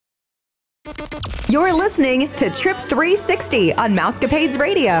You're listening to Trip 360 on Mousecapades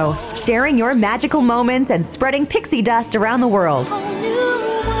Radio, sharing your magical moments and spreading pixie dust around the world.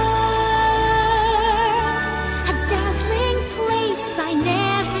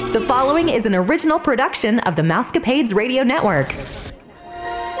 The following is an original production of the Mousecapades Radio Network.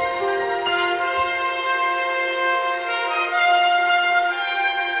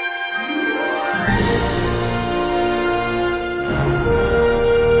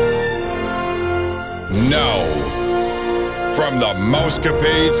 Now, from the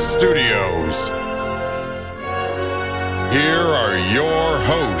Mousecapades Studios, here are your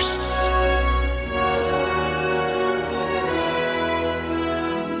hosts.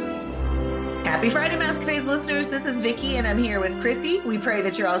 Happy Friday, Mousecapades listeners. This is Vicki, and I'm here with Chrissy. We pray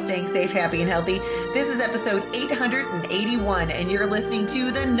that you're all staying safe, happy, and healthy. This is episode 881, and you're listening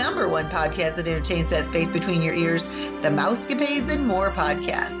to the number one podcast that entertains that space between your ears, the Mousecapades and More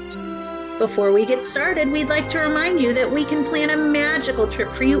podcast. Before we get started, we'd like to remind you that we can plan a magical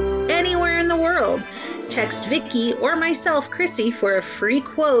trip for you anywhere in the world. Text Vicki or myself, Chrissy, for a free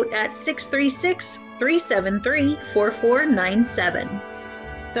quote at 636-373-4497.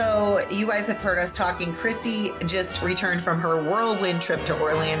 So you guys have heard us talking. Chrissy just returned from her whirlwind trip to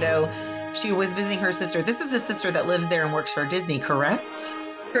Orlando. She was visiting her sister. This is a sister that lives there and works for Disney, correct?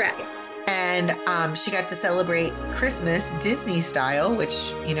 Correct. And she got to celebrate Christmas Disney style,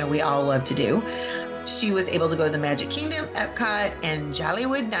 which, you know, we all love to do. She was able to go to the Magic Kingdom, Epcot, and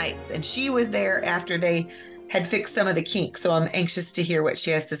Jollywood Nights. And she was there after they had fixed some of the kinks. So I'm anxious to hear what she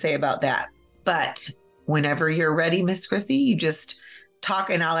has to say about that. But whenever you're ready, Miss Chrissy, you just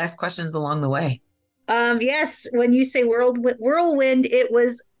talk and I'll ask questions along the way. Yes, when you say whirlwind, it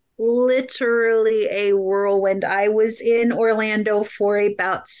was literally a whirlwind. I was in Orlando for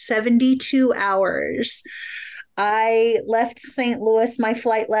about 72 hours. I left St. Louis. My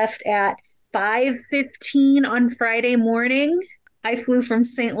flight left at 5:15 on Friday morning. I flew from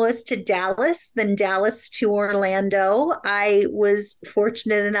St. Louis to Dallas, then Dallas to Orlando. I was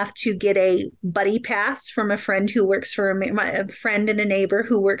fortunate enough to get a buddy pass from a friend who works for a friend and a neighbor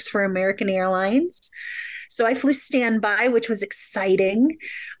who works for American Airlines. So I flew standby, which was exciting.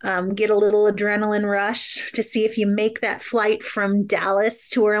 Get a little adrenaline rush to see if you make that flight from Dallas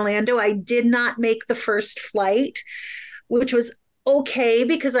to Orlando. I did not make the first flight, which was okay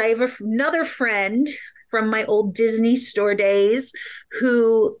because I have another friend from my old Disney store days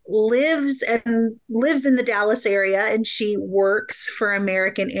who lives in the Dallas area, and she works for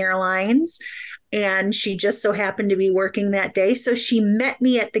American Airlines. And she just so happened to be working that day. So she met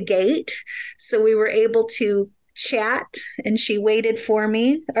me at the gate. So we were able to chat, and she waited for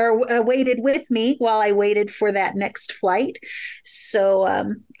me or waited with me while I waited for that next flight. So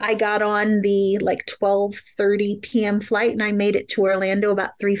I got on the 12:30 p.m. flight, and I made it to Orlando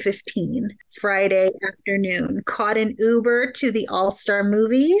about 3:15 Friday afternoon. Caught an Uber to the All-Star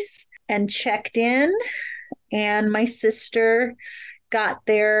Movies and checked in. And my sister got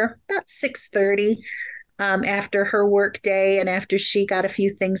there about 6:30 after her work day, and after she got a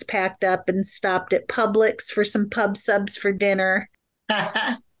few things packed up and stopped at Publix for some pub subs for dinner.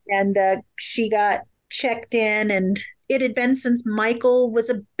 And she got checked in, and it had been since Michael was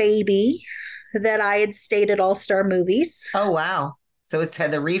a baby that I had stayed at All-Star Movies. Oh, wow. So it's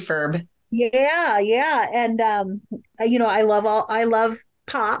had the refurb. Yeah. And, I love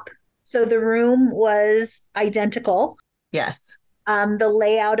Pop. So the room was identical. Yes. The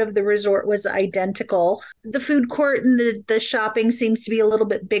layout of the resort was identical. The food court and the shopping seems to be a little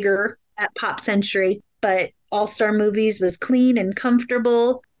bit bigger at Pop Century, but All-Star Movies was clean and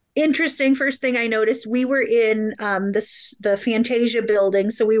comfortable. Interesting, first thing I noticed, we were in the Fantasia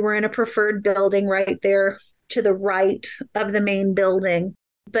building, so we were in a preferred building right there to the right of the main building.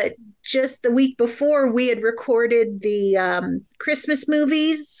 But just the week before, we had recorded the Christmas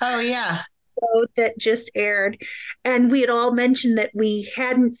movies. Oh, yeah. That just aired, and we had all mentioned that we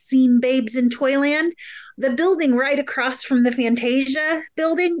hadn't seen Babes in Toyland. The building right across from the Fantasia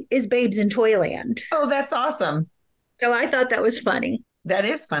building is Babes in Toyland. Oh, that's awesome. So I thought that was funny. That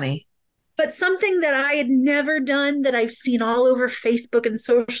is funny. But something that I had never done that I've seen all over Facebook and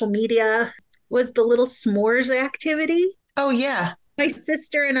social media was the little s'mores activity. Oh, yeah. My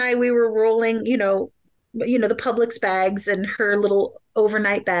sister and I, we were rolling, the Publix bags and her little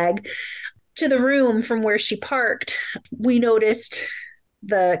overnight bag to the room from where she parked. We noticed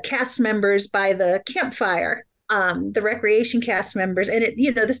the cast members by the campfire, the recreation cast members, and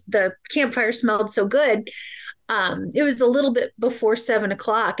the campfire smelled so good. It was a little bit before 7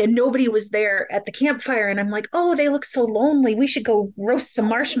 o'clock and nobody was there at the campfire. And I'm like, oh, they look so lonely. We should go roast some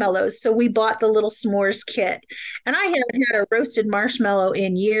marshmallows. So we bought the little s'mores kit. And I haven't had a roasted marshmallow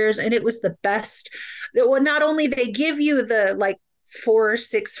in years. And it was the best. Well, not only they give you the like 4 or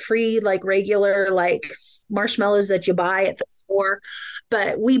 6 free, like regular, like marshmallows that you buy at the store,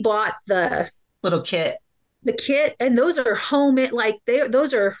 but we bought the Little kit. and those are homemade, like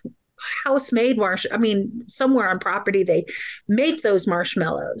those are house made I mean, somewhere on property they make those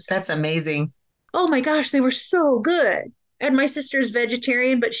marshmallows. That's amazing. Oh my gosh, they were so good. And my sister's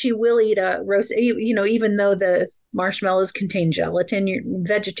vegetarian, but she will eat a roast, even though the marshmallows contain gelatin,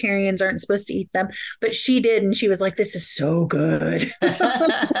 vegetarians aren't supposed to eat them, but she did, and she was like, this is so good. But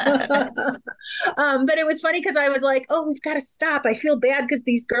it was funny because I was like, oh, we've got to stop. I feel bad because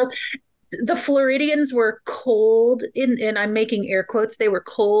these girls, the Floridians, were cold and I'm making air quotes, they were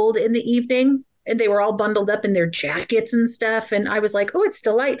cold in the evening and they were all bundled up in their jackets and stuff. And I was like, oh, it's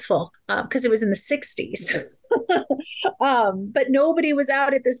delightful because it was in the 60s. But nobody was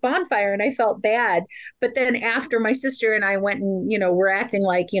out at this bonfire and I felt bad. But then after my sister and I went and, we're acting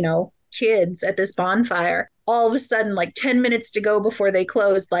like, kids at this bonfire, all of a sudden, like 10 minutes to go before they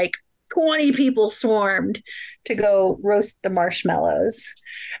closed, like 20 people swarmed to go roast the marshmallows.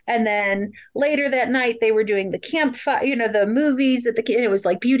 And then later that night, they were doing the campfire, the movies and it was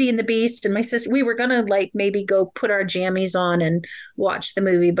like Beauty and the Beast. And my sister, we were going to like maybe go put our jammies on and watch the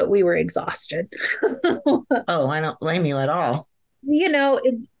movie, but we were exhausted. Oh, I don't blame you at all.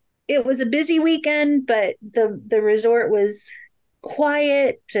 It was a busy weekend, but the resort was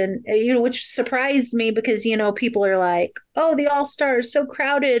quiet and which surprised me because people are like, oh, the All-Star is so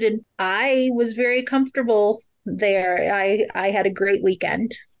crowded, and I was very comfortable there. I had a great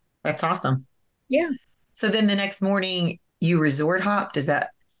weekend. That's awesome. Yeah. So then the next morning you resort hopped, is that?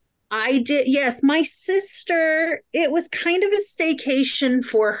 I did, yes. My sister, it was kind of a staycation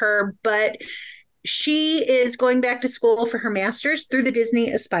for her, but she is going back to school for her master's through the Disney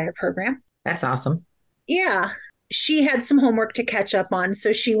Aspire program. That's awesome. Yeah. She had some homework to catch up on,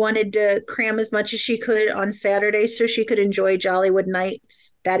 so she wanted to cram as much as she could on Saturday so she could enjoy Jollywood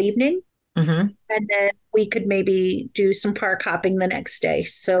Nights that evening. Mm-hmm. And then we could maybe do some park hopping the next day.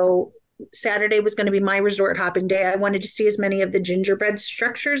 So Saturday was going to be my resort hopping day. I wanted to see as many of the gingerbread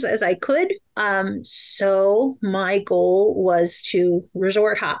structures as I could. So my goal was to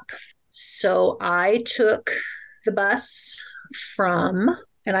resort hop. So I took the bus from...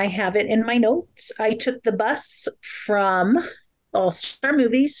 and I have it in my notes. I took the bus from All-Star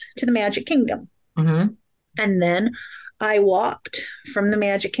Movies to the Magic Kingdom. Mm-hmm. And then I walked from the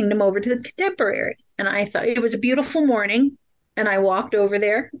Magic Kingdom over to the Contemporary. And I thought it was a beautiful morning. And I walked over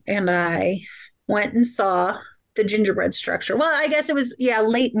there and I went and saw the gingerbread structure. Well, I guess it was,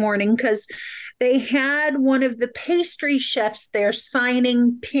 late morning because they had one of the pastry chefs there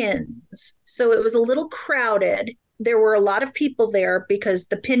signing pins. So it was a little crowded. There were a lot of people there because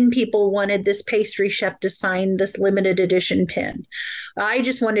the pin people wanted this pastry chef to sign this limited edition pin. I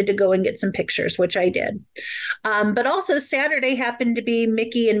just wanted to go and get some pictures, which I did. But also Saturday happened to be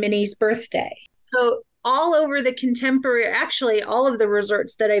Mickey and Minnie's birthday. So all over the Contemporary, actually all of the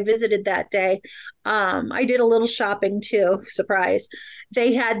resorts that I visited that day, I did a little shopping too, surprise.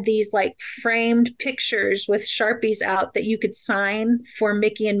 They had these like framed pictures with Sharpies out that you could sign for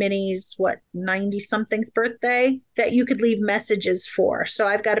Mickey and Minnie's, 90-something birthday that you could leave messages for. So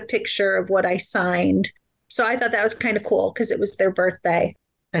I've got a picture of what I signed. So I thought that was kind of cool because it was their birthday.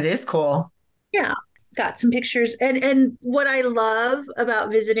 It is cool. Yeah. Got some pictures. And what I love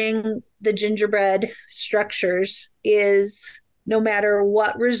about visiting the gingerbread structures is no matter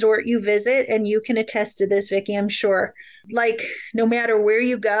what resort you visit, and you can attest to this, Vicki, I'm sure, like no matter where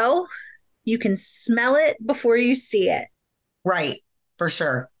you go, you can smell it before you see it. Right. For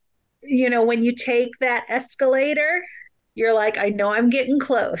sure. When you take that escalator, you're like, I know I'm getting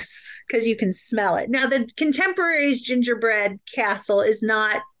close because you can smell it. Now, the Contemporary's gingerbread castle is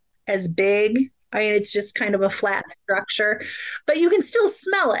not as big. I mean, it's just kind of a flat structure, but you can still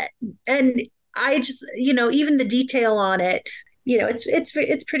smell it. And I just, even the detail on it,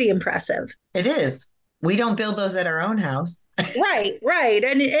 it's pretty impressive. It is. We don't build those at our own house. Right.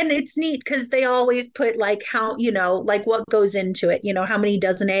 And it's neat because they always put like how, like what goes into it, how many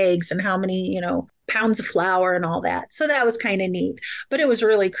dozen eggs and how many, pounds of flour and all that. So that was kind of neat, but it was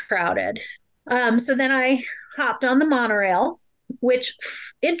really crowded. So then I hopped on the monorail, which,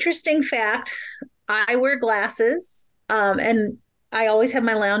 interesting fact, I wear glasses and I always have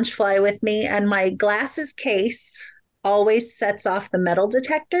my Loungefly with me, and my glasses case always sets off the metal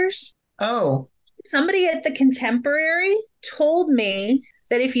detectors. Oh. Somebody at the Contemporary told me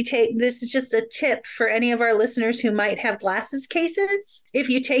that if you take, this is just a tip for any of our listeners who might have glasses cases. If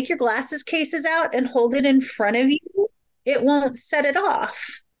you take your glasses cases out and hold it in front of you, it won't set it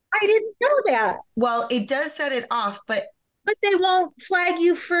off. I didn't know that. Well, it does set it off, but they won't flag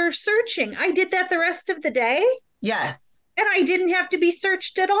you for searching. I did that the rest of the day. yes. And I didn't have to be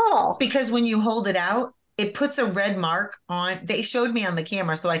searched at all. Because when you hold it out, it puts a red mark on. They showed me on the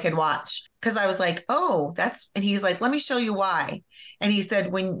camera so I could watch, because I was like, oh, and he's like, let me show you why. And he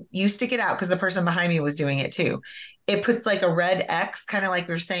said, when you stick it out, because the person behind me was doing it too, it puts like a red X, kind of like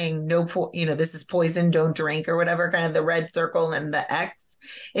you're saying, no, this is poison, don't drink or whatever, kind of the red circle and the X.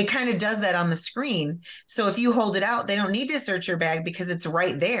 It kind of does that on the screen. So if you hold it out, they don't need to search your bag because it's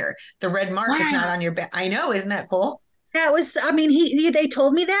right there. The red mark is not on your bag. I know. Isn't that cool? That was, I mean, they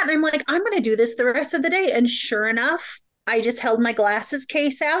told me that, and I'm like, I'm going to do this the rest of the day. And sure enough, I just held my glasses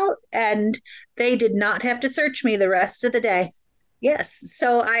case out and they did not have to search me the rest of the day. Yes.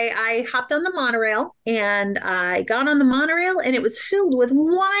 So I hopped on the monorail, and I got on the monorail, and it was filled with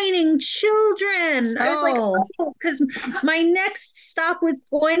whining children. I was like, oh, because my next stop was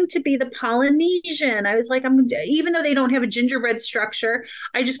going to be the Polynesian. I was like, even though they don't have a gingerbread structure,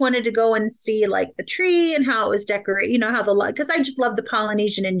 I just wanted to go and see like the tree and how it was decorated, because I just love the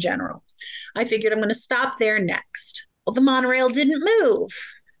Polynesian in general. I figured I'm going to stop there next. Well, the monorail didn't move.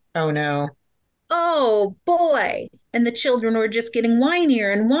 Oh, no. Oh, boy. And the children were just getting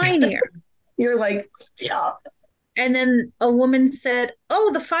whinier and whinier. You're like, yeah. And then a woman said,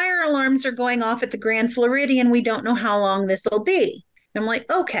 oh, the fire alarms are going off at the Grand Floridian. We don't know how long this will be. And I'm like,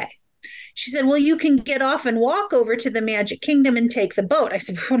 okay. She said, well, you can get off and walk over to the Magic Kingdom and take the boat. I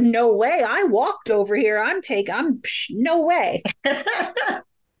said, well, no way. I walked over here. No way.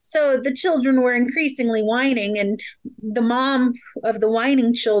 So the children were increasingly whining, and the mom of the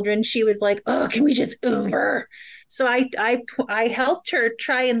whining children, she was like, oh, can we just Uber? So I helped her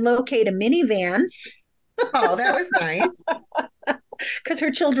try and locate a minivan. Oh, that was nice. Because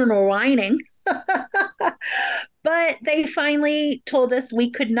her children were whining. But they finally told us we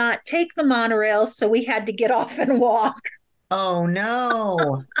could not take the monorail, so we had to get off and walk. Oh,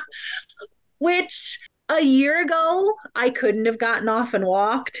 no. Which a year ago, I couldn't have gotten off and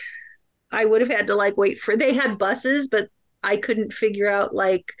walked. I would have had to wait they had buses, but I couldn't figure out,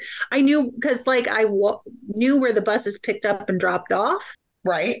 I knew, because knew where the buses picked up and dropped off.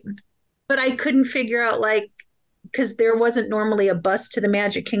 Right. But I couldn't figure out, because there wasn't normally a bus to the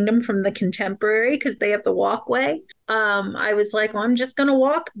Magic Kingdom from the Contemporary, because they have the walkway. I was like, well, I'm just going to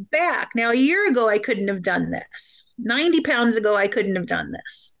walk back. Now, a year ago, I couldn't have done this. 90 pounds ago, I couldn't have done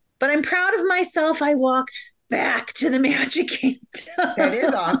this. But I'm proud of myself. I walked back to the Magic Kingdom. That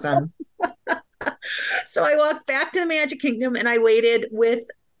is awesome. So I walked back to the Magic Kingdom, and I waited with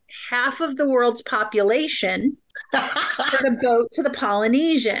half of the world's population for the boat to the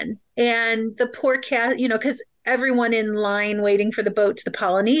Polynesian. And the poor cat, because everyone in line waiting for the boat to the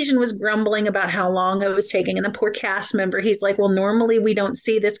Polynesian was grumbling about how long it was taking. And the poor cast member, he's like, well, normally we don't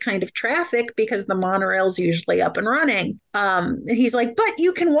see this kind of traffic because the monorail's usually up and running. And he's like, but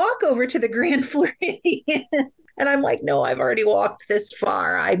you can walk over to the Grand Floridian. And I'm like, no, I've already walked this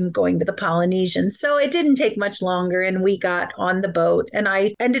far. I'm going to the Polynesian. So it didn't take much longer. And we got on the boat, and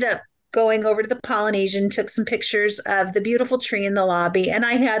I ended up going over to the Polynesian, took some pictures of the beautiful tree in the lobby, and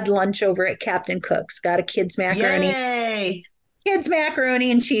I had lunch over at Captain Cook's. Got a kids macaroni. Yay! Kids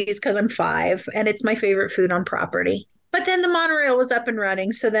macaroni and cheese because I'm 5, and it's my favorite food on property. But then the monorail was up and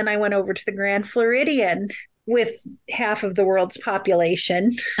running, so then I went over to the Grand Floridian with half of the world's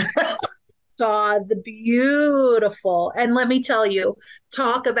population. Saw the beautiful, and let me tell you,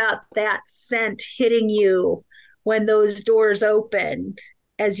 talk about that scent hitting you when those doors open.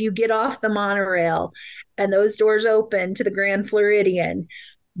 As you get off the monorail and those doors open to the Grand Floridian,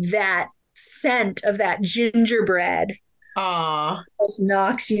 that scent of that gingerbread just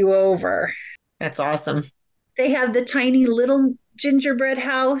knocks you over. That's awesome. They have the tiny little gingerbread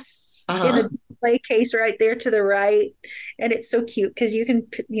house in a display case right there to the right. And it's so cute because you can,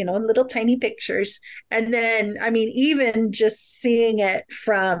 little tiny pictures. And then, even just seeing it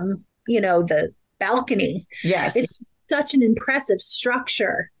from, the balcony. Yes. It's such an impressive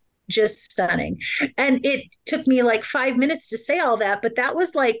structure, just stunning. And it took me 5 minutes to say all that, but that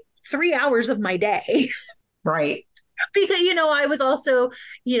was 3 hours of my day. Right. Because, I was also,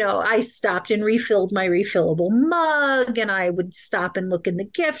 I stopped and refilled my refillable mug, and I would stop and look in the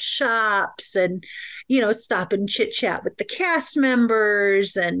gift shops and, stop and chit chat with the cast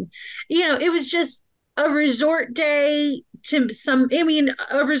members. And, it was just a resort day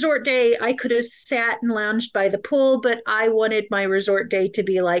a resort day. I could have sat and lounged by the pool, but I wanted my resort day to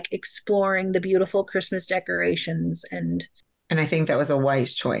be exploring the beautiful Christmas decorations and And I think that was a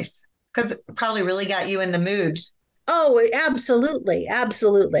wise choice because it probably really got you in the mood. Oh, absolutely.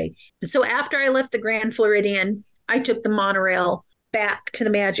 Absolutely. So after I left the Grand Floridian, I took the monorail back to the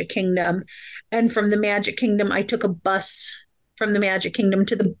Magic Kingdom. And from the Magic Kingdom, I took a bus from the Magic Kingdom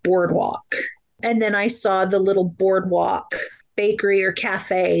to the boardwalk. And then I saw the little boardwalk bakery or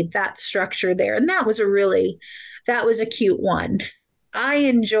cafe, that structure there. And that was a cute one. I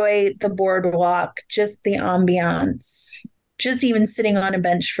enjoy the boardwalk, just the ambiance, just even sitting on a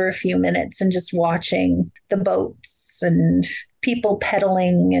bench for a few minutes and just watching the boats and people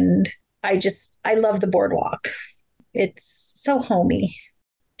pedaling. And I love the boardwalk. It's so homey.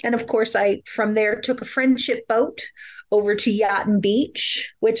 And of course, I from there took a friendship boat over to Yachten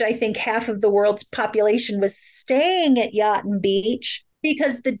Beach, which I think half of the world's population was staying at Yachten Beach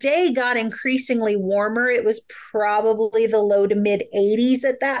because the day got increasingly warmer. It was probably the low to mid 80s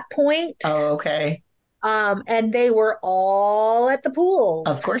at that point. Oh, okay. And they were all at the pools.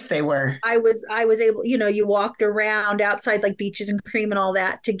 Of course they were. I was able, you walked around outside like Beaches and Cream and all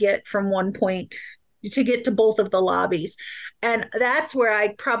that to get from one point to get to both of the lobbies. And that's where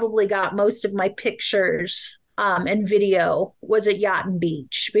I probably got most of my pictures and video was at Yachten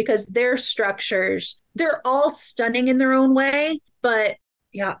Beach because their structures, they're all stunning in their own way, but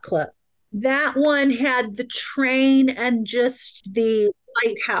Yacht Club, that one had the train and just the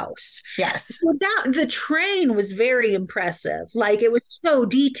lighthouse. Yes. So the train was very impressive. Like it was so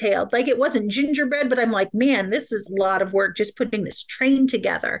detailed. Like it wasn't gingerbread, but I'm like, man, this is a lot of work just putting this train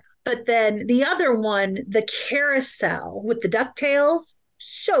together. But then the other one, the carousel with the DuckTales,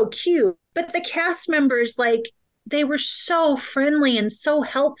 so cute. But the cast members, like, they were so friendly and so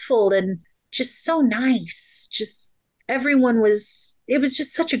helpful and just so nice. Just it was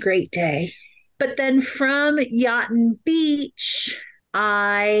just such a great day. But then from Yachten Beach,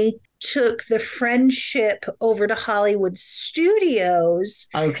 I took the friendship over to Hollywood Studios.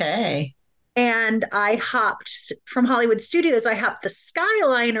 Okay. And I hopped from Hollywood Studios, I hopped the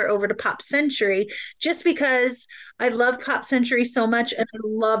Skyliner over to Pop Century just because I love Pop Century so much and I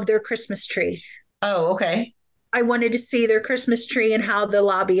love their Christmas tree. Oh, okay. I wanted to see their Christmas tree and how the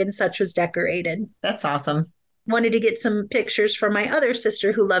lobby and such was decorated. That's awesome. Wanted to get some pictures from my other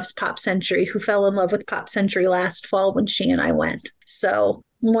sister who loves Pop Century, who fell in love with Pop Century last fall when she and I went. So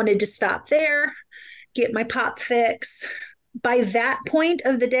wanted to stop there, get my pop fix. By that point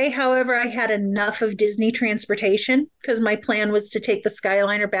of the day, however, I had enough of Disney transportation because my plan was to take the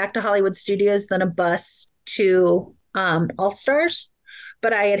Skyliner back to Hollywood Studios, then a bus to All Stars.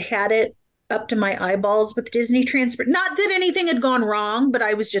 But I had it up to my eyeballs with Disney transport. Not that anything had gone wrong, but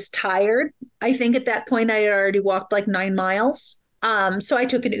I was just tired. I think at that point I had already walked like 9 miles. So I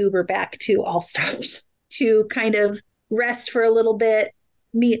took an Uber back to All Stars to kind of rest for a little bit,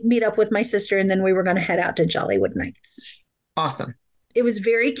 meet up with my sister, and then we were going to head out to Jollywood Nights. Awesome. It was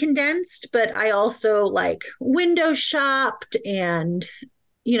very condensed, but I also like window shopped and,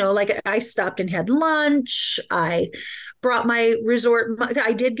 like I stopped and had lunch. I brought my resort mug.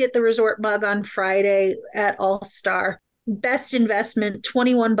 I did get the resort mug on Friday at All Star. Best investment,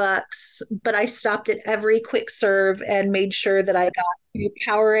 $21, but I stopped at every quick serve and made sure that I got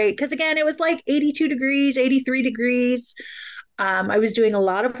Powerade. Because again, it was like 82 degrees, 83 degrees. I was doing a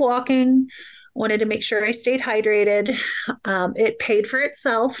lot of walking. Wanted to make sure I stayed hydrated. It paid for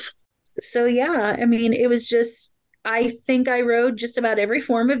itself. So yeah, I mean, it was just, I think I rode just about every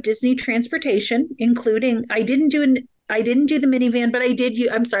form of Disney transportation, including, I didn't do the minivan, but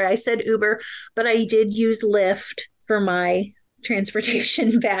I said Uber, but I did use Lyft for my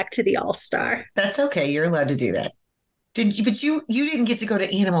transportation back to the All-Star. That's okay. You're allowed to do that. But you didn't get to go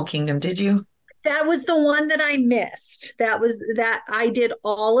to Animal Kingdom, did you? That was the one that I missed. That I did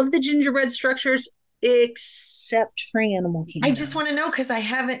all of the gingerbread structures except for Animal Kingdom. I just want to know because I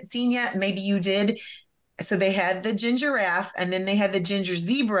haven't seen yet. Maybe you did. So they had the ginger giraffe and then they had the ginger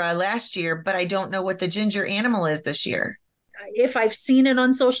zebra last year, but I don't know what the ginger animal is this year. If I've seen it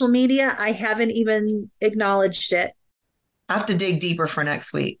on social media, I haven't even acknowledged it. I'll have to dig deeper for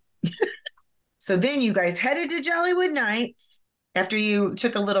next week. So then you guys headed to Jollywood Nights after you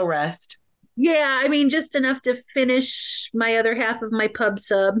took a little rest. Yeah, I mean, just enough to finish my other half of my pub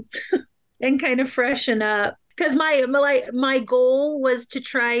sub and kind of freshen up. Because my goal was to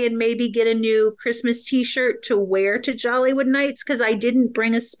try and maybe get a new Christmas t-shirt to wear to Jollywood Nights because I didn't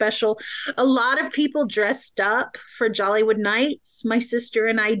bring a special. A lot of people dressed up for Jollywood Nights. My sister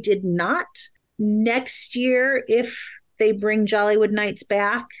and I did not. Next year, if they bring Jollywood Nights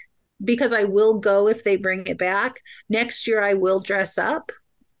back, because I will go if they bring it back, next year I will dress up.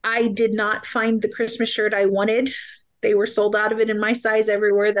 I did not find the Christmas shirt I wanted They were sold out of it in my size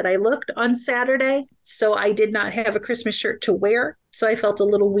everywhere that I looked on Saturday. So I did not have a Christmas shirt to wear. So I felt a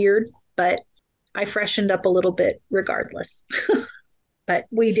little weird, but I freshened up a little bit regardless. But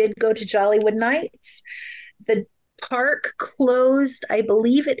we did go to Jollywood Nights. The park closed, I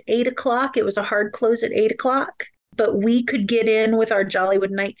believe, at 8 o'clock. It was a hard close at 8 o'clock, but we could get in with our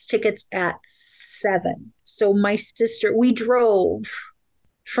Jollywood Nights tickets at 7. So my sister, we drove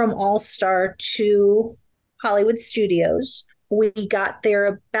from All Star to Hollywood Studios. We got there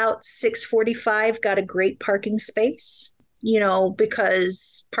about 6:45, got a great parking space,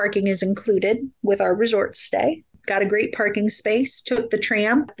 because parking is included with our resort stay. Got a great parking space, took the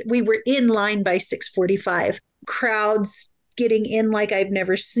tram. We were in line by 6:45. Crowds getting in like I've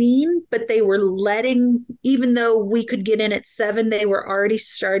never seen, but they were even though we could get in at 7, they were already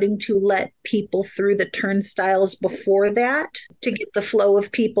starting to let people through the turnstiles before that to get the flow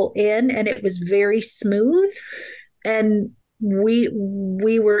of people in. And it was very smooth. And we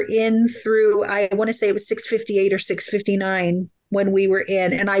were in through, I want to say it was 6:58 or 6:59 when we were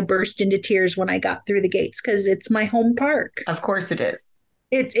in, and I burst into tears when I got through the gates because it's my home park. Of course it is.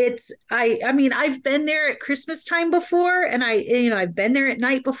 I mean, I've been there at Christmas time before, and I've been there at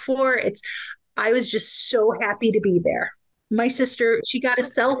night before. I was just so happy to be there. My sister, she got a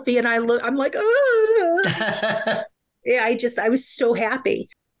selfie, and I'm like, oh, yeah, I was so happy.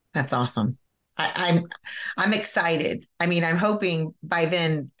 That's awesome. I'm excited. I mean, I'm hoping by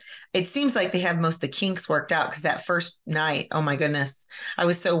then, it seems like they have most of the kinks worked out, because that first night, oh my goodness, I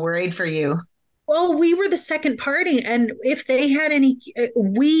was so worried for you. Well, we were the second party, and if they had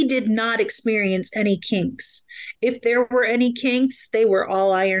we did not experience any kinks. If there were any kinks, they were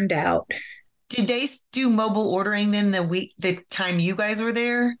all ironed out. Did they do mobile ordering then the time you guys were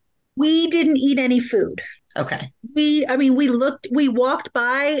there? We didn't eat any food. Okay. We walked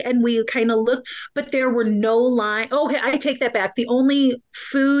by and we kind of looked, but there were no line. Okay, I take that back. The only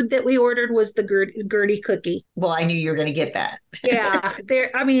food that we ordered was the Gertie cookie. Well, I knew you were going to get that. Yeah.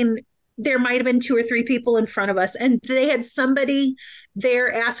 There might have been 2 or 3 people in front of us, and they had somebody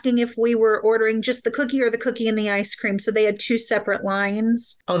there asking if we were ordering just the cookie or the cookie and the ice cream. So they had 2 separate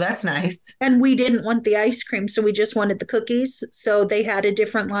lines. Oh, that's nice. And we didn't want the ice cream, so we just wanted the cookies. So they had a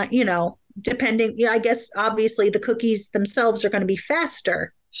different line, depending. I guess obviously the cookies themselves are going to be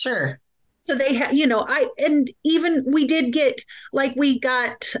faster. Sure. So they had, we did get, we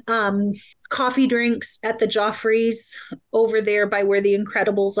got coffee drinks at the Joffrey's over there by where the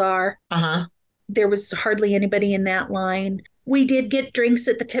Incredibles are. Uh-huh. There was hardly anybody in that line. We did get drinks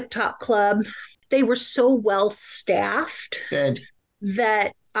at the Tip Top Club. They were so well staffed. Good.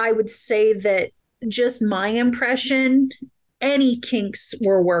 That I would say that just my impression, any kinks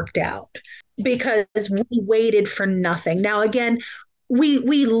were worked out because we waited for nothing. Now, again,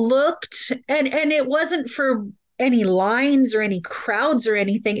 we looked and it wasn't for any lines or any crowds or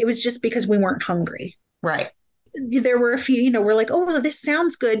anything. It was just because we weren't hungry. Right. There were a few, we're like, oh, this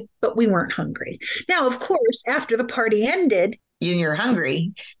sounds good, but we weren't hungry. Now, of course, after the party ended, you're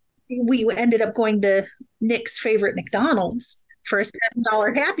hungry. We ended up going to Nick's favorite McDonald's for a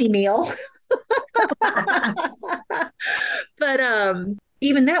 $7 Happy Meal. But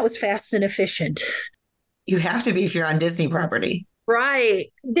even that was fast and efficient. You have to be if you're on Disney property. Right.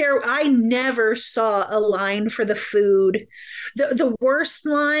 I never saw a line for the food. The worst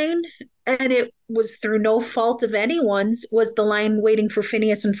line, and it was through no fault of anyone's, was the line waiting for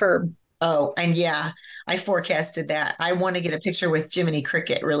Phineas and Ferb. Oh, and yeah, I forecasted that. I want to get a picture with Jiminy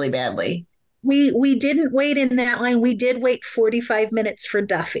Cricket really badly. We didn't wait in that line. We did wait 45 minutes for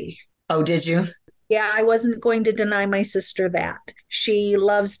Duffy. Oh, did you? Yeah, I wasn't going to deny my sister that. She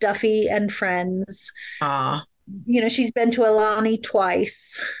loves Duffy and Friends. She's been to Alani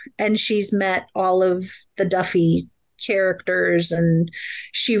twice, and she's met all of the Duffy characters, and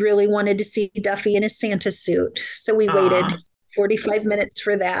she really wanted to see Duffy in his Santa suit. So we waited 45 minutes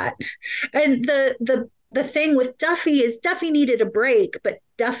for that. And the thing with Duffy is Duffy needed a break, but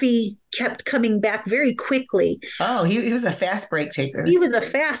Duffy kept coming back very quickly. Oh, he was a fast break taker. He was a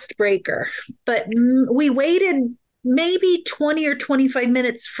fast breaker, but we waited maybe 20 or 25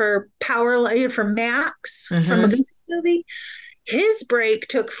 minutes for Max from a Goofy movie. His break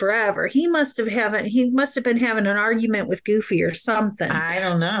took forever. He must have been having an argument with Goofy or something. I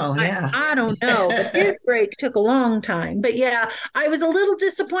don't know. Yeah. I don't know. But his break took a long time. But yeah, I was a little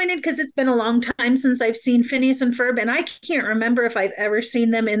disappointed because it's been a long time since I've seen Phineas and Ferb, and I can't remember if I've ever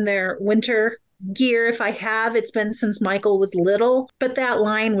seen them in their winter gear. If I have, it's been since Michael was little. But that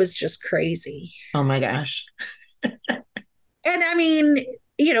line was just crazy. Oh my gosh. And I mean,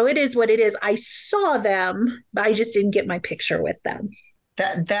 it is what it is. I saw them, but I just didn't get my picture with them.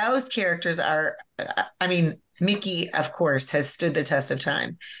 Those characters are, I mean, Mickey, of course, has stood the test of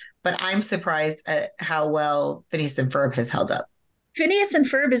time, but I'm surprised at how well Phineas and Ferb has held up. Phineas and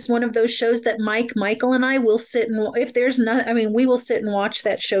Ferb is one of those shows that Michael, and I will sit and if there's not, I mean, we will sit and watch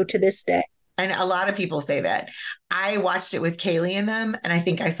that show to this day. And a lot of people say that. I watched it with Kaylee and them, and I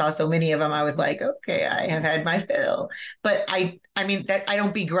think I saw so many of them. I was like, okay, I have had my fill. But I mean, that I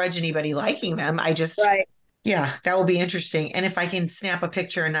don't begrudge anybody liking them. I just, Right. yeah, that will be interesting. And if I can snap a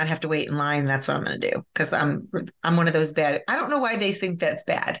picture and not have to wait in line, that's what I'm going to do. Because I'm one of those bad. I don't know why they think that's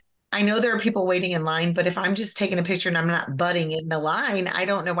bad. I know there are people waiting in line, but if I'm just taking a picture and I'm not butting in the line, I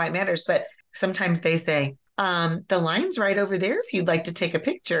don't know why it matters. But sometimes they say, the line's right over there if you'd like to take a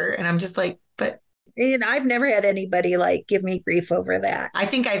picture. And I'm just like, but. And I've never had anybody like give me grief over that. I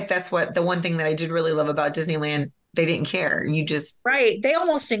think that's what the one thing that I did really love about Disneyland. They didn't care. You just. Right. They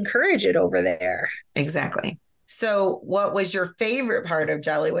almost encourage it over there. Exactly. So what was your favorite part of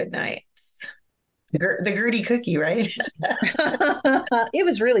Jollywood Nights? The Gertie cookie, right? It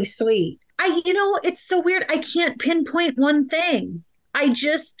was really sweet. It's so weird. I can't pinpoint one thing. I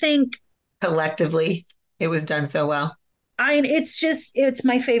just think Collectively, it was done so well. it's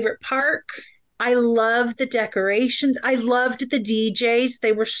my favorite park. I love the decorations. I loved the DJs.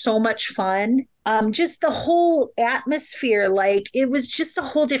 They were so much fun. Just the whole atmosphere, like it was just a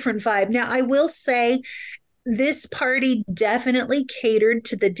whole different vibe. Now, I will say this party definitely catered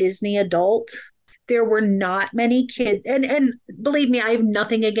to the Disney adult. There were not many kids. And believe me, I have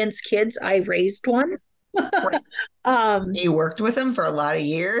nothing against kids. I raised one. You worked with them for a lot of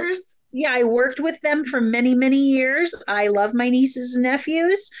years? Yeah, I worked with them for many, many years. I love my nieces and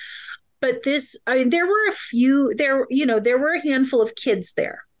nephews. But there were there were a handful of kids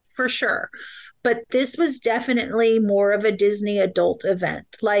there for sure. But this was definitely more of a Disney adult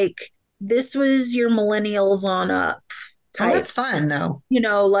event. Like this was your millennials on up type. Oh, that's fun though.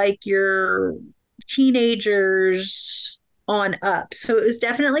 Like your teenagers on up. So it was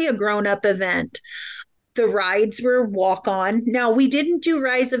definitely a grown up event. The rides were walk on. Now, we didn't do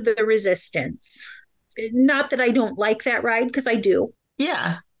Rise of the Resistance. Not that I don't like that ride, because I do.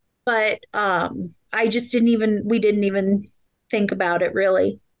 Yeah. But we didn't even think about it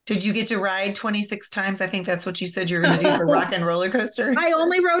really. Did you get to ride 26 times? I think that's what you said you were going to do for Rock and Roller Coaster. I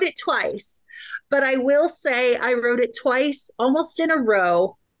only rode it twice, but I will say I rode it twice almost in a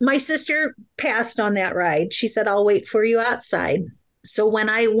row. My sister passed on that ride. She said, I'll wait for you outside. So when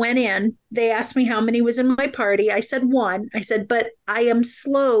I went in, they asked me how many was in my party. I said one. I said, but I am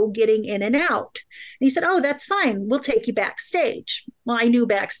slow getting in and out. And he said, oh, that's fine. We'll take you backstage. Well, I knew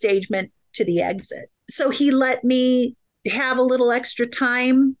backstage meant to the exit. So he let me have a little extra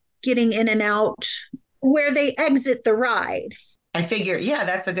time getting in and out where they exit the ride. I figure, yeah,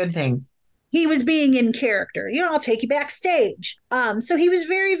 that's a good thing. He was being in character. I'll take you backstage. So he was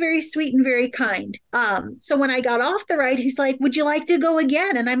very, very sweet and very kind. So when I got off the ride, he's like, would you like to go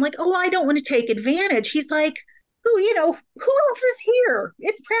again? And I'm like, oh, I don't want to take advantage. He's like, who else is here?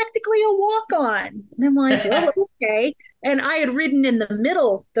 It's practically a walk-on. And I'm like, well, okay. And I had ridden in the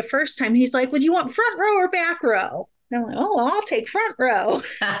middle the first time. He's like, would you want front row or back row? And I'm like, oh, I'll take front row.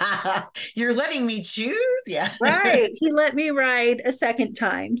 You're letting me choose? Yeah. Right. He let me ride a second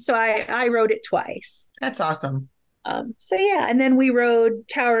time. So I rode it twice. That's awesome. So yeah, and then we rode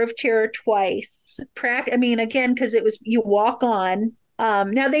Tower of Terror twice. Again, because it was you walk on.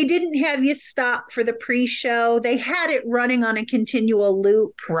 Now they didn't have you stop for the pre-show. They had it running on a continual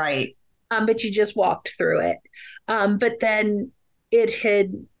loop. Right. But you just walked through it. But then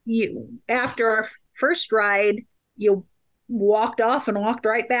after our first ride, you walked off and walked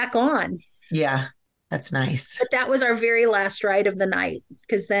right back on. Yeah, that's nice. But that was our very last ride of the night,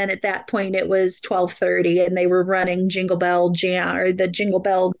 because then at that point it was 12:30 and they were running Jingle Jam.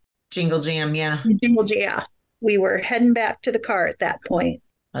 Jingle Jam, yeah. Jingle Jam. We were heading back to the car at that point.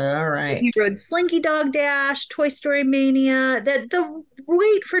 All right. We rode Slinky Dog Dash, Toy Story Mania. The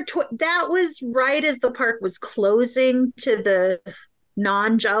wait for that was right as the park was closing to the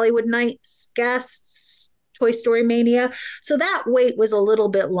non-Jollywood Nights guests. Toy Story Mania. So that wait was a little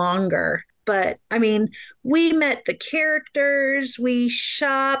bit longer. But we met the characters, we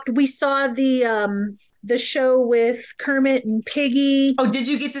shopped, we saw the show with Kermit and Piggy. Oh, did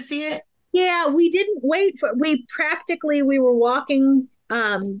you get to see it? Yeah, we didn't wait we were walking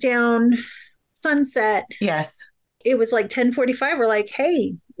down Sunset. Yes. It was like 10:45. We're like,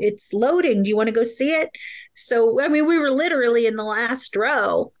 hey, it's loading. Do you want to go see it? So we were literally in the last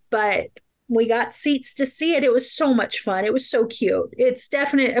row, but we got seats to see it. It was so much fun. It was so cute. It's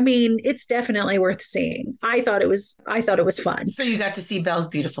definitely worth seeing. I thought it was fun. So you got to see Belle's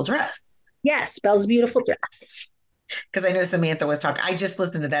beautiful dress. Yes, Belle's beautiful dress. Because I know Samantha was talking. I just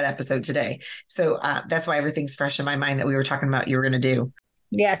listened to that episode today. So that's why everything's fresh in my mind that we were talking about you were going to do.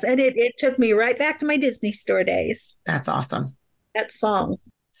 Yes. And it took me right back to my Disney store days. That's awesome. That song.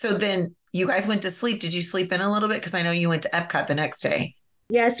 So then you guys went to sleep. Did you sleep in a little bit? Because I know you went to Epcot the next day.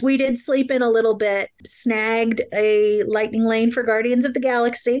 Yes, we did sleep in a little bit, snagged a lightning lane for Guardians of the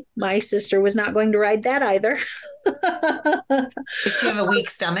Galaxy. My sister was not going to ride that either. Does she have a weak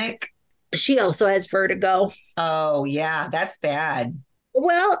stomach? She also has vertigo. Oh, yeah, that's bad.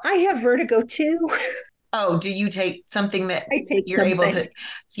 Well, I have vertigo too. Oh, do you take something that I take you're able something. to?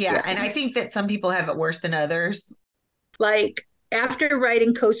 Yeah, and I think that some people have it worse than others. Like after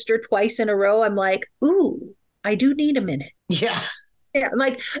riding coaster twice in a row, I'm like, ooh, I do need a minute. Yeah. Yeah,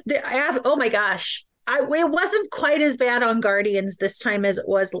 like oh my gosh. It wasn't quite as bad on Guardians this time as it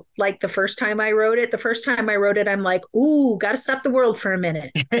was like the first time I rode it. The first time I rode it, I'm like, ooh, got to stop the world for a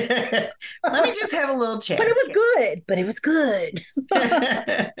minute. Let me just have a little chat. But it was good. But it was good.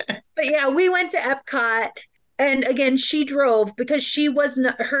 But yeah, we went to Epcot. And again, she drove because she was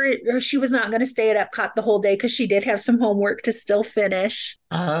not going to stay at Epcot the whole day because she did have some homework to still finish.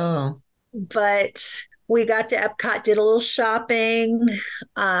 Oh. But we got to Epcot, did a little shopping,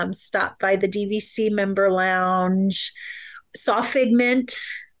 stopped by the DVC member lounge, saw Figment.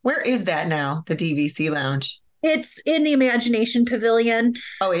 Where is that now, the DVC lounge? It's in the Imagination Pavilion.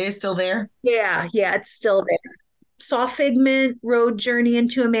 Oh, it is still there? Yeah, it's still there. Saw Figment, Road Journey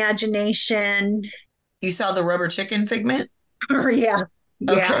into Imagination. You saw the rubber chicken Figment? Yeah.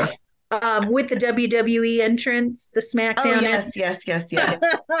 Okay. With the WWE entrance, the SmackDown. Oh, yes.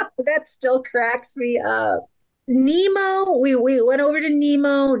 That still cracks me up. Nemo, we went over to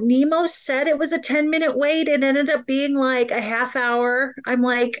Nemo. Nemo said it was a 10-minute wait. It ended up being like a half hour. I'm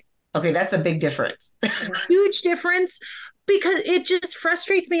like, okay, that's a big difference. huge difference because it just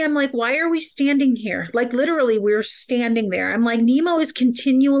frustrates me. I'm like, why are we standing here? Like literally, we're standing there. I'm like, Nemo is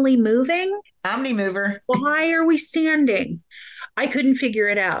continually moving. Omni mover. Why are we standing? I couldn't figure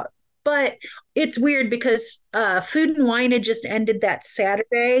it out. But it's weird because Food and Wine had just ended that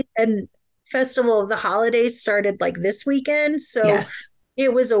Saturday and Festival of the Holidays started like this weekend. So yes.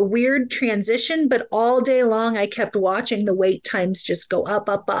 It was a weird transition, but all day long I kept watching the wait times just go up,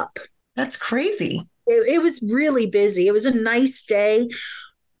 up, up. That's crazy. It was really busy. It was a nice day,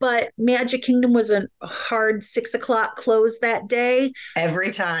 but Magic Kingdom was a hard 6:00 close that day.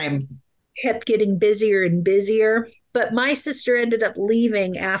 Every time. Kept getting busier and busier. But my sister ended up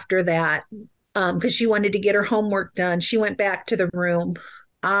leaving after that because she wanted to get her homework done. She went back to the room.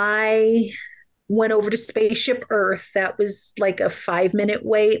 I went over to Spaceship Earth. That was like a 5-minute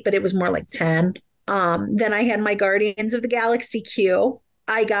wait, but it was more like 10. Then I had my Guardians of the Galaxy queue.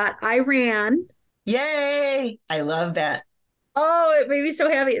 I ran. Yay! I love that. Oh, it made me so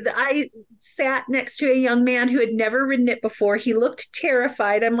happy. I sat next to a young man who had never ridden it before. He looked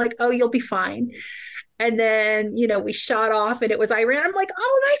terrified. I'm like, oh, you'll be fine. And then, we shot off and it was Iran. I'm like,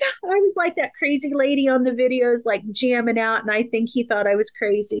 oh my God. I was like that crazy lady on the videos, like jamming out. And I think he thought I was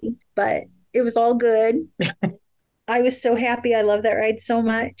crazy, but it was all good. I was so happy. I love that ride so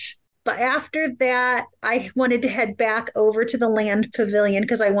much. But after that, I wanted to head back over to the Land Pavilion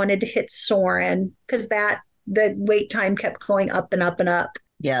because I wanted to hit Soarin' because the wait time kept going up and up and up.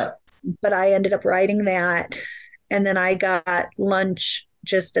 Yeah. But I ended up riding that. And then I got lunch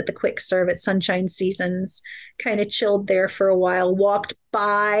just at the quick serve at Sunshine Seasons, kind of chilled there for a while, walked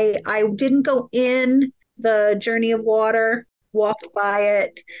by. I didn't go in the Journey of Water, walked by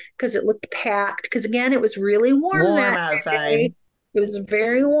it because it looked packed. Because again, it was really warm outside. Day. It was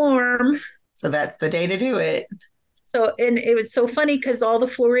very warm. So that's the day to do it. So, and it was so funny because all the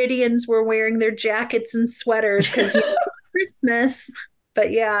Floridians were wearing their jackets and sweaters because Christmas.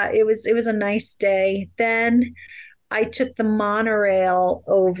 But yeah, it was a nice day. Then I took the monorail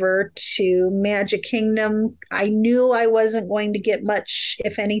over to Magic Kingdom. I knew I wasn't going to get much,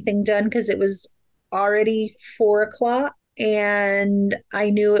 if anything, done because it was already 4:00. And I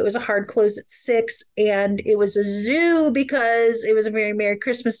knew it was a hard close at 6. And it was a zoo because it was a very Merry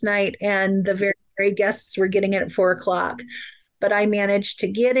Christmas night and the very Merry guests were getting in at 4:00. But I managed to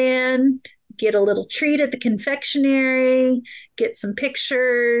get in, get a little treat at the confectionery, get some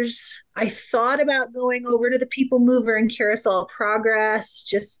pictures. I thought about going over to the People Mover and Carousel of Progress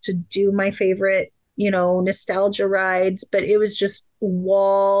just to do my favorite, nostalgia rides, but it was just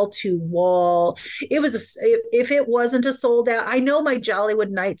wall to wall. It was, if it wasn't a sold out, I know my Jollywood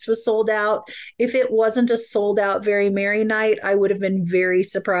Nights was sold out. If it wasn't a sold out Very Merry night, I would have been very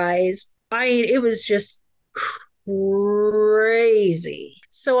surprised. It was just crazy.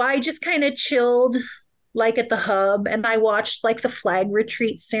 So I just kind of chilled like at the hub and I watched like the flag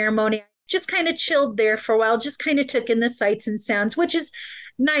retreat ceremony. just kind of chilled there for a while, just kind of took in the sights and sounds, which is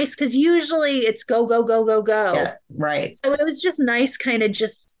nice because usually it's go, go, go, go, go. Yeah, right. So it was just nice kind of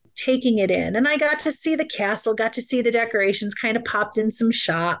just taking it in. And I got to see the castle, got to see the decorations, kind of popped in some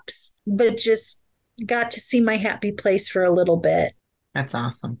shops, but just got to see my happy place for a little bit. That's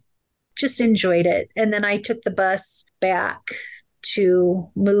awesome. Just enjoyed it. And then I took the bus back to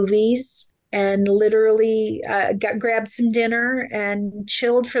movies and literally grabbed some dinner and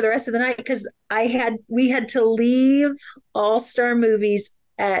chilled for the rest of the night because we had to leave All Star Movies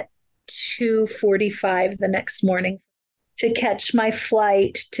at 2:45 the next morning to catch my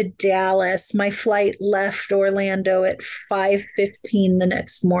flight to Dallas. My flight left Orlando at 5:15 the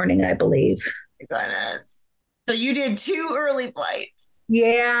next morning, I believe. Goodness. So you did 2 early flights.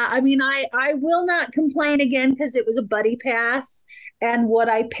 Yeah, I mean, I will not complain again because it was a buddy pass and what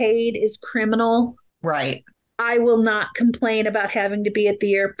I paid is criminal. Right. I will not complain about having to be at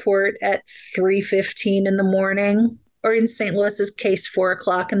the airport at 3:15 in the morning, or in St. Louis's case,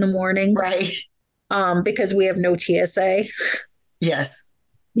 4:00 in the morning. Right. Because we have no TSA. Yes.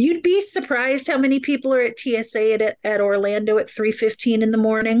 You'd be surprised how many people are at TSA at Orlando at 3:15 in the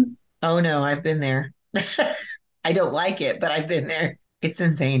morning. Oh, no, I've been there. I don't like it, but I've been there. It's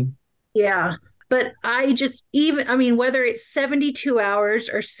insane. Yeah. But whether it's 72 hours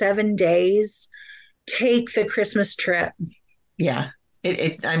or 7 days, take the Christmas trip. Yeah.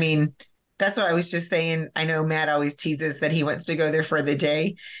 I mean, that's what I was just saying. I know Matt always teases that he wants to go there for the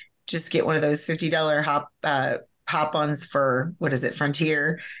day. Just get one of those $50 hop-ons for, what is it,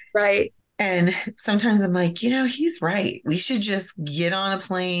 Frontier? Right. And sometimes I'm like, he's right. We should just get on a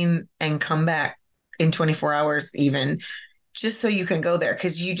plane and come back in 24 hours even, just so you can go there.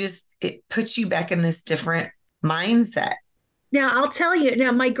 Because it puts you back in this different mindset. Now, I'll tell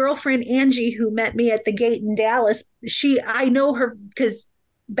you, my girlfriend, Angie, who met me at the gate in Dallas, I know her because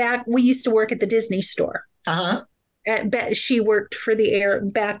we used to work at the Disney store. Uh-huh. She worked for the air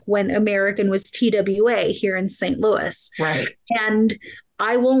back when American was TWA here in St. Louis. Right. And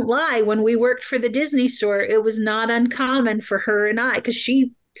I won't lie, when we worked for the Disney store, it was not uncommon for her and I, because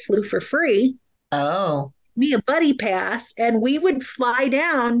she flew for free. Oh. Me a buddy pass, and we would fly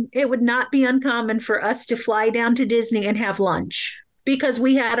down. It would not be uncommon for us to fly down to Disney and have lunch because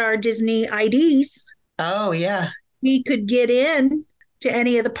we had our Disney IDs. Oh, yeah. We could get in to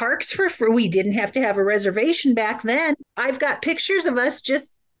any of the parks for free. We didn't have to have a reservation back then. I've got pictures of us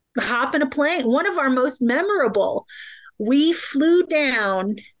just hopping a plane. One of our most memorable, we flew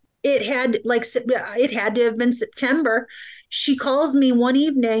down. It had to have been September. She calls me one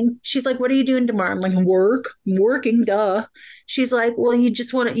evening. She's like, "What are you doing tomorrow?" I'm like, "I'm working, duh." She's like, "Well, you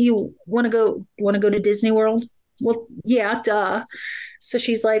want to go to Disney World?" Well, yeah, duh. So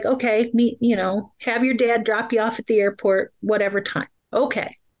she's like, "Okay, have your dad drop you off at the airport, whatever time."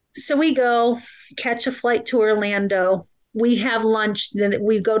 Okay. So we go catch a flight to Orlando. We have lunch. Then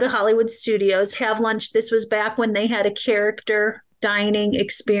we go to Hollywood Studios, have lunch. This was back when they had a character dining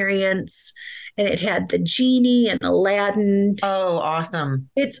experience, and it had the genie and Aladdin. Oh, awesome.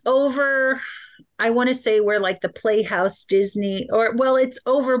 It's over, I want to say where like the Playhouse Disney, it's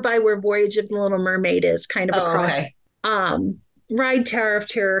over by where Voyage of the Little Mermaid is, kind of across. Okay. Ride Tower of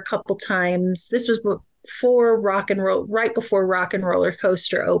Terror a couple times. This was right before Rock and Roller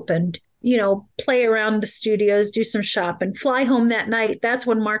Coaster opened. Play around the studios, do some shopping, fly home that night. That's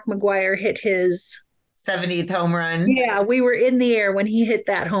when Mark McGwire hit his 70th home run. Yeah, we were in the air when he hit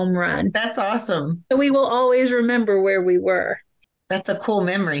that home run. That's awesome. So we will always remember where we were. That's a cool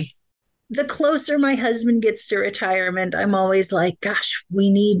memory. The closer my husband gets to retirement, I'm always like, gosh, we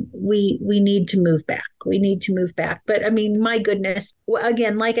need to move back. We need to move back. But I mean, my goodness,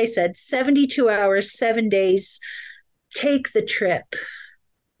 again, like I said, 72 hours, 7 days, take the trip.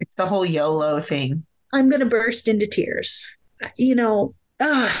 It's the whole YOLO thing. I'm going to burst into tears.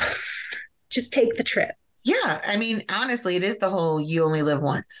 Just take the trip. Yeah. I mean, honestly, it is the whole you only live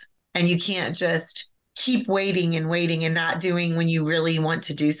once, and you can't just keep waiting and not doing when you really want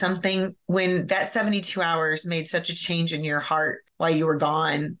to do something. When that 72 hours made such a change in your heart while you were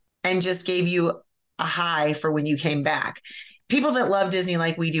gone and just gave you a high for when you came back. People that love Disney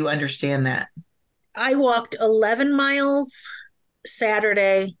like we do understand that. I walked 11 miles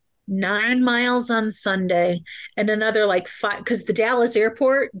Saturday, 9 miles on Sunday, and another like 5, because the Dallas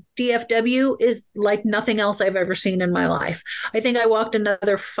airport, DFW, is like nothing else I've ever seen in my life. I think I walked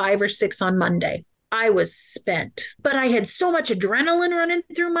another 5 or 6 on Monday. I was spent, but I had so much adrenaline running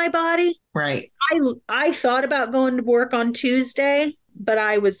through my body. Right. I thought about going to work on Tuesday, but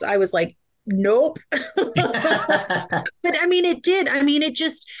I was like, nope. But I mean, it did. I mean, it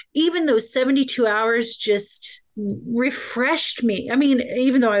just, even those 72 hours just refreshed me. I mean,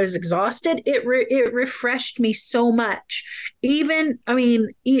 even though I was exhausted, it refreshed me so much. Even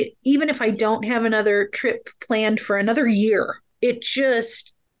even if I don't have another trip planned for another year, it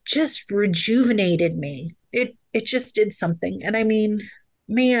just rejuvenated me. It just did something. And I mean,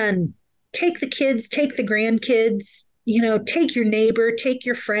 man, take the kids, take the grandkids, take your neighbor, take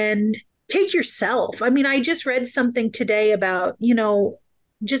your friend, take yourself. I mean, I just read something today about,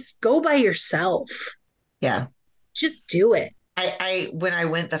 just go by yourself. Yeah. Just do it. When I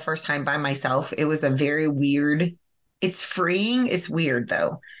went the first time by myself, it was a very weird, it's freeing. It's weird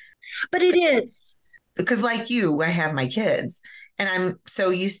though. But it is. Because like you, I have my kids and I'm so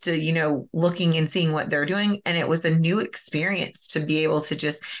used to, looking and seeing what they're doing. And it was a new experience to be able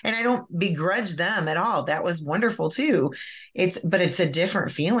to and I don't begrudge them at all. That was wonderful too. But it's a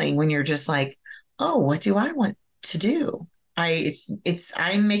different feeling when you're just like, oh, what do I want to do?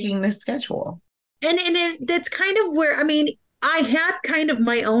 I'm making this schedule. And that's kind of where, I mean, I had kind of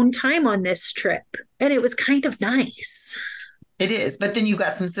my own time on this trip and it was kind of nice. It is. But then you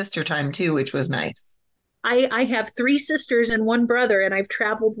got some sister time too, which was nice. I have 3 sisters and 1 brother, and I've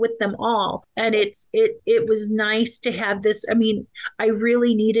traveled with them all. And it was nice to have this. I mean, I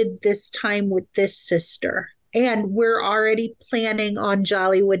really needed this time with this sister. And we're already planning on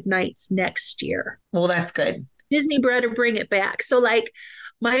Jollywood Nights next year. Well, that's good. Disney better bring it back. So like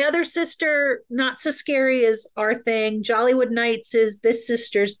my other sister, Not So Scary is our thing. Jollywood Nights is this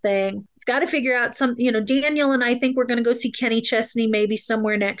sister's thing. Got to figure out some, Daniel and I think we're going to go see Kenny Chesney maybe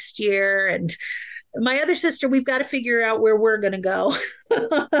somewhere next year. And my other sister, we've got to figure out where we're going to go.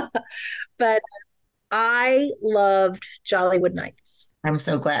 But I loved Jollywood Nights. I'm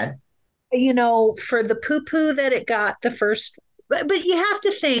so glad. For the poo-poo that it got the first, but you have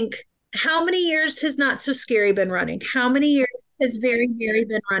to think, how many years has Not So Scary been running? How many years has Very Merry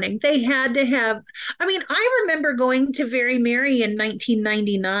been running? They had to have, I remember going to Very Merry in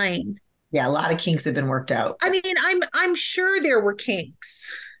 1999. Yeah, a lot of kinks have been worked out. I mean, I'm sure there were kinks.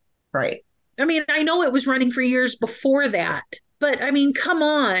 Right. I mean, I know it was running for years before that, but I mean, come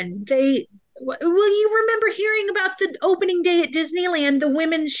on. Will you remember hearing about the opening day at Disneyland? The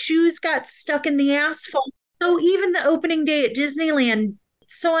women's shoes got stuck in the asphalt. So even the opening day at Disneyland.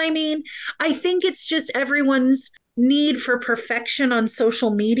 So, I mean, I think it's just everyone's need for perfection on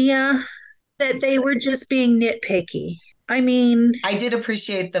social media that they were just being nitpicky. I mean, I did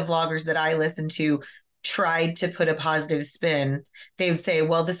appreciate the vloggers that I listened to tried to put a positive spin. They would say,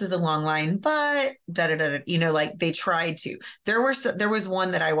 well, this is a long line, but like they tried to. There was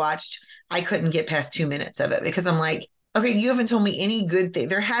one that I watched. I couldn't get past 2 minutes of it because I'm like, okay, you haven't told me any good thing.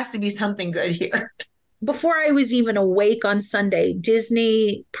 There has to be something good here. Before I was even awake on Sunday,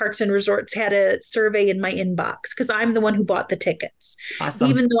 Disney Parks and Resorts had a survey in my inbox because I'm the one who bought the tickets. Awesome.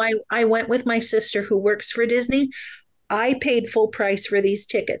 Even though I went with my sister who works for Disney, I paid full price for these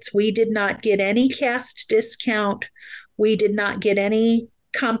tickets. We did not get any cast discount. We did not get any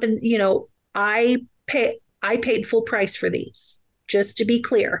I paid full price for these, just to be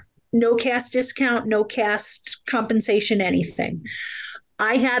clear. No cast discount, no cast compensation, anything.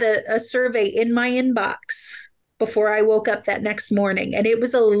 I had a survey in my inbox before I woke up that next morning, and it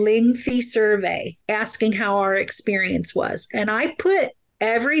was a lengthy survey asking how our experience was. And I put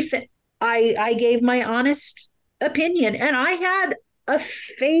everything, I gave my honest opinion, and I had a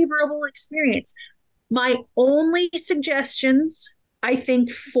favorable experience. My only suggestions, I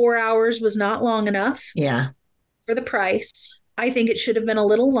think 4 hours was not long enough. Yeah. For the price. I think it should have been a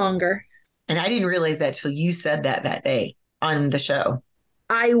little longer. And I didn't realize that till you said that day on the show.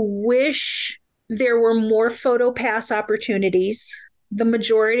 I wish there were more photo pass opportunities. The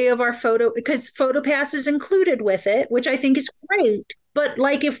majority of our because photo pass is included with it, which I think is great. But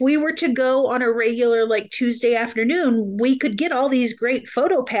like if we were to go on a regular like Tuesday afternoon, we could get all these great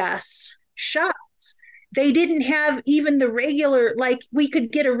photo pass shots. They didn't have even the regular, like we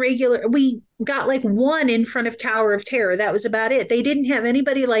could get we got like one in front of Tower of Terror. That was about it. They didn't have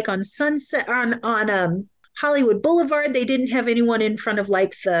anybody like on Sunset, on Hollywood Boulevard. They didn't have anyone in front of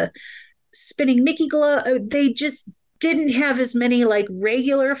like the spinning Mickey glow. They just didn't have as many like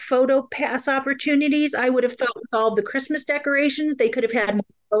regular photo pass opportunities. I would have thought with all the Christmas decorations, they could have had more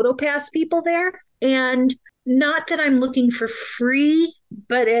photo pass people there. And not that I'm looking for free,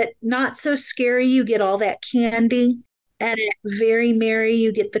 but at Not So Scary, you get all that candy. And at Very Merry,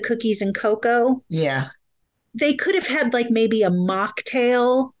 you get the cookies and cocoa. Yeah. They could have had like maybe a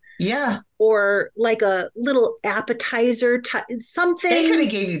mocktail. Yeah. Or like a little appetizer, something. They could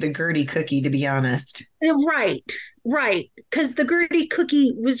have gave you the Gertie cookie, to be honest. Right. Because the Gertie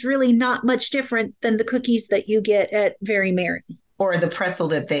cookie was really not much different than the cookies that you get at Very Merry. Or the pretzel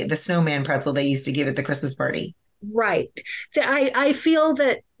the snowman pretzel they used to give at the Christmas party. Right. I feel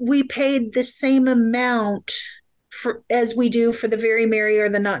that we paid the same amount as we do for the Very Merry or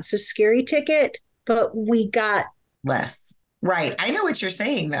the Not So Scary ticket, but we got less. Right. I know what you're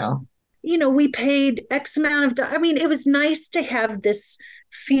saying, though. We paid X amount of, it was nice to have this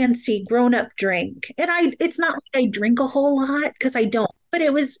fancy grown-up drink. And it's not like I drink a whole lot, because I don't, but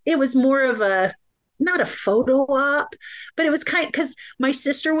it was more of not a photo op, but it was because my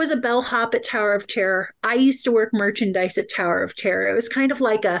sister was a bellhop at Tower of Terror. I used to work merchandise at Tower of Terror. It was kind of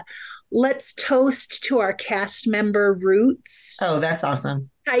like a let's toast to our cast member roots. Oh, that's awesome.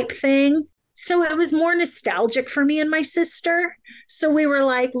 Type thing. So it was more nostalgic for me and my sister. So we were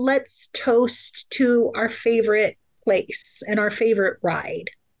like, let's toast to our favorite place and our favorite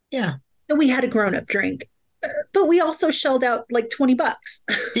ride. Yeah. And we had a grown-up drink, but we also shelled out like $20.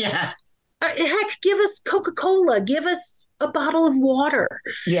 Yeah. Heck, give us Coca-Cola. Give us a bottle of water.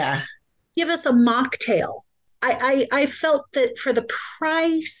 Yeah. Give us a mocktail. I felt that for the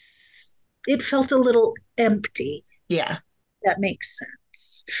price, it felt a little empty. Yeah. That makes sense.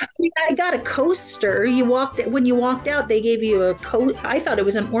 I got a coaster. When you walked out, they gave you a I thought it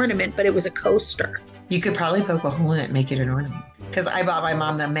was an ornament, but it was a coaster. You could probably poke a hole in it and make it an ornament. Because I bought my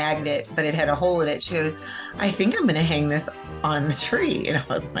mom the magnet, but it had a hole in it. She goes, I think I'm going to hang this on the tree. And I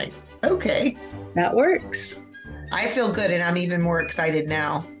was like, okay. That works. I feel good, and I'm even more excited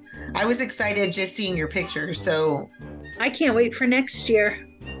now. I was excited just seeing your pictures. So I can't wait for next year.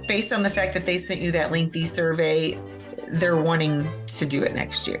 Based on the fact that they sent you that lengthy survey, they're wanting to do it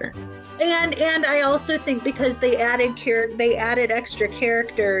next year. And I also think because they added extra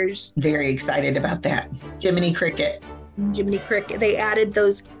characters. Very excited about that. Jiminy Cricket. They added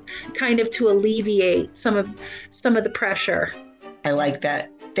those kind of to alleviate some of the pressure. I like that.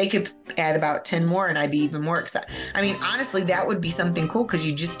 They could add about 10 more and I'd be even more excited. I mean, honestly, that would be something cool because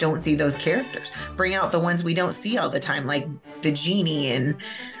you just don't see those characters. Bring out the ones we don't see all the time, like the genie and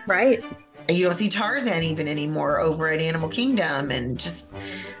right. You don't see Tarzan even anymore over at Animal Kingdom, and just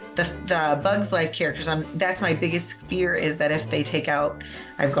the Bugs Life characters. That's my biggest fear, is that if they take out,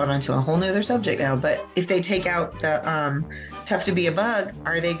 I've gone on to a whole nother subject now, but if they take out the Tough to Be a Bug,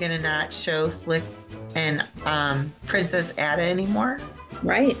 are they going to not show Flick and Princess Ada anymore?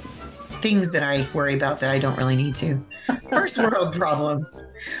 Right. Things that I worry about that I don't really need to. First world problems.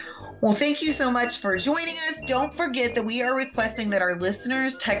 Well, thank you so much for joining us. Don't forget that we are requesting that our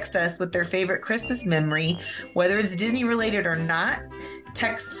listeners text us with their favorite Christmas memory, whether it's Disney related or not.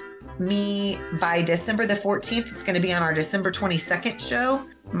 Text me by December the 14th. It's going to be on our December 22nd show.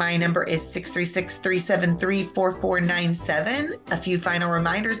 My number is 636-373-4497. A few final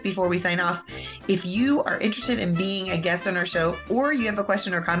reminders before we sign off. If you are interested in being a guest on our show, or you have a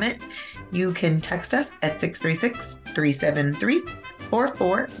question or comment, you can text us at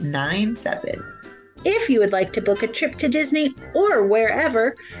 636-373-4497. If you would like to book a trip to Disney or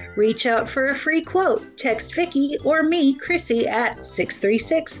wherever, reach out for a free quote. Text Vicki or me, Chrissy, at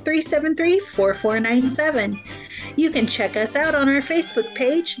 636-373-4497. You can check us out on our Facebook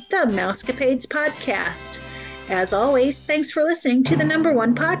page, The Mousecapades Podcast. As always, thanks for listening to the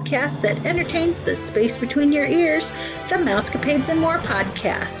 #1 podcast that entertains the space between your ears, The Mousecapades and More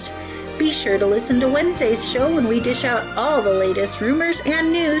Podcast. Be sure to listen to Wednesday's show when we dish out all the latest rumors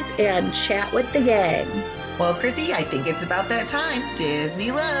and news and chat with the gang. Well, Chrissy, I think it's about that time.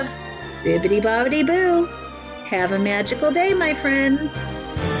 Disney love. Bibbidi bobbidi boo. Have a magical day, my friends.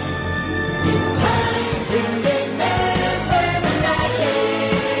 It's time to remember the magic.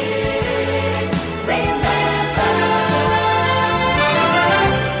 Remember.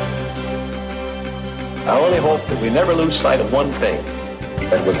 I only hope that we never lose sight of one thing.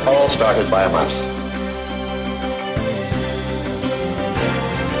 That was all started by a mouse.